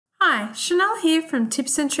Hi, Chanel here from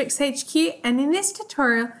Tips and Tricks HQ, and in this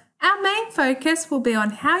tutorial, our main focus will be on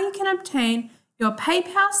how you can obtain your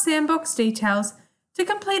PayPal Sandbox details to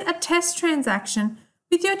complete a test transaction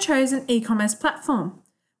with your chosen e-commerce platform.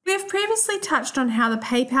 We have previously touched on how the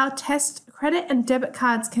PayPal test credit and debit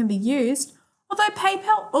cards can be used, although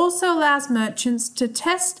PayPal also allows merchants to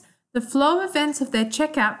test the flow of events of their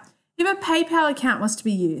checkout if a PayPal account was to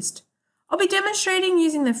be used. I'll be demonstrating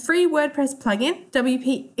using the free WordPress plugin,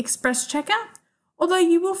 WP Express Checkout, although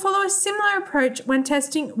you will follow a similar approach when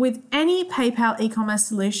testing with any PayPal e-commerce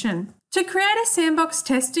solution. To create a Sandbox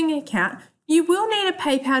testing account, you will need a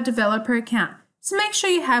PayPal developer account, so make sure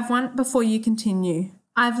you have one before you continue.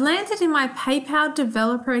 I've landed in my PayPal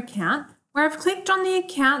developer account where I've clicked on the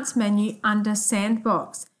Accounts menu under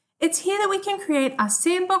Sandbox. It's here that we can create a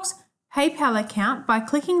Sandbox PayPal account by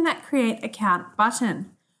clicking that Create Account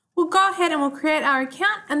button. We'll go ahead and we'll create our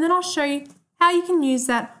account, and then I'll show you how you can use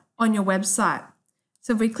that on your website.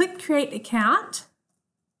 So if we click Create Account,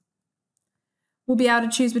 we'll be able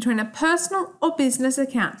to choose between a personal or business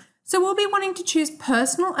account. So we'll be wanting to choose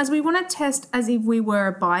personal as we want to test as if we were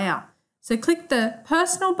a buyer. So click the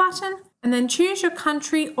personal button and then choose your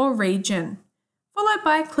country or region, followed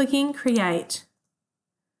by clicking Create.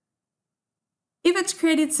 If it's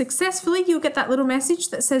created successfully, you'll get that little message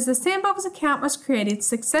that says the Sandbox account was created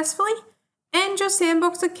successfully, and your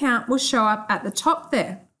Sandbox account will show up at the top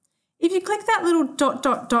there. If you click that little ...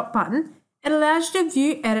 button, it allows you to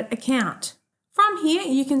view Edit Account. From here,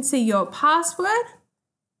 you can see your password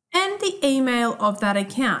and the email of that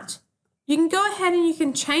account. You can go ahead and you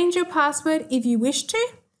can change your password if you wish to,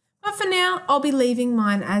 but for now, I'll be leaving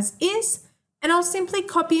mine as is, and I'll simply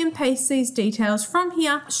copy and paste these details from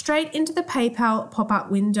here straight into the PayPal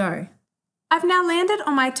pop-up window. I've now landed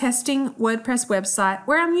on my testing WordPress website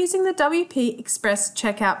where I'm using the WP Express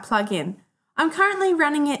Checkout plugin. I'm currently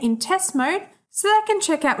running it in test mode so that I can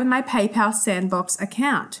check out with my PayPal Sandbox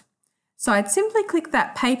account. So I'd simply click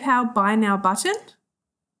that PayPal Buy Now button,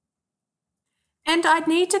 and I'd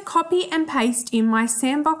need to copy and paste in my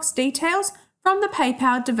Sandbox details from the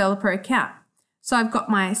PayPal developer account. So I've got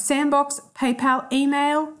my Sandbox PayPal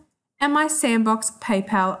email and my Sandbox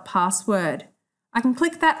PayPal password. I can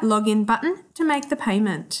click that login button to make the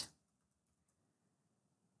payment.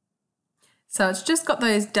 So it's just got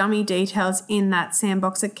those dummy details in that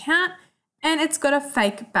Sandbox account, and it's got a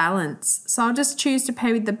fake balance. So I'll just choose to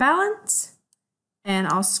pay with the balance, and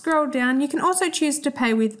I'll scroll down. You can also choose to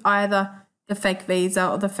pay with either the fake Visa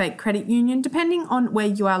or the fake credit union, depending on where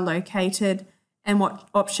you are located and what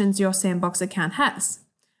options your Sandbox account has.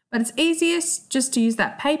 But it's easiest just to use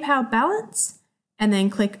that PayPal balance and then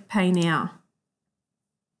click Pay Now.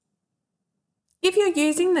 If you're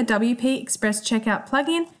using the WP Express Checkout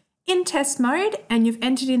plugin in test mode and you've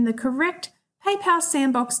entered in the correct PayPal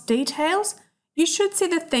Sandbox details, you should see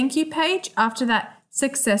the thank you page after that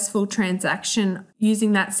successful transaction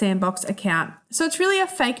using that Sandbox account. So it's really a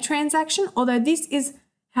fake transaction, although this is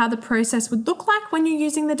how the process would look like when you're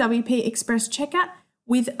using the WP Express Checkout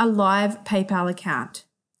with a live PayPal account.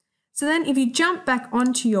 So then if you jump back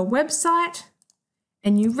onto your website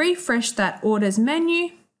and you refresh that orders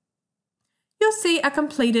menu, you'll see a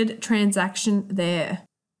completed transaction there.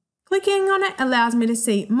 Clicking on it allows me to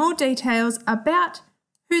see more details about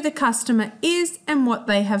who the customer is and what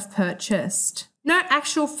they have purchased. No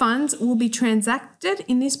actual funds will be transacted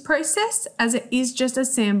in this process as it is just a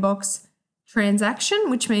Sandbox transaction,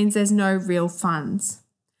 which means there's no real funds.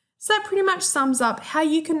 So that pretty much sums up how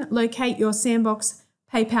you can locate your Sandbox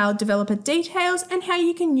PayPal developer details and how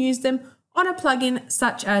you can use them on a plugin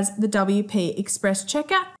such as the WP Express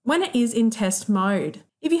Checkout when it is in test mode.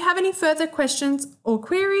 If you have any further questions or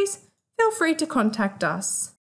queries, feel free to contact us.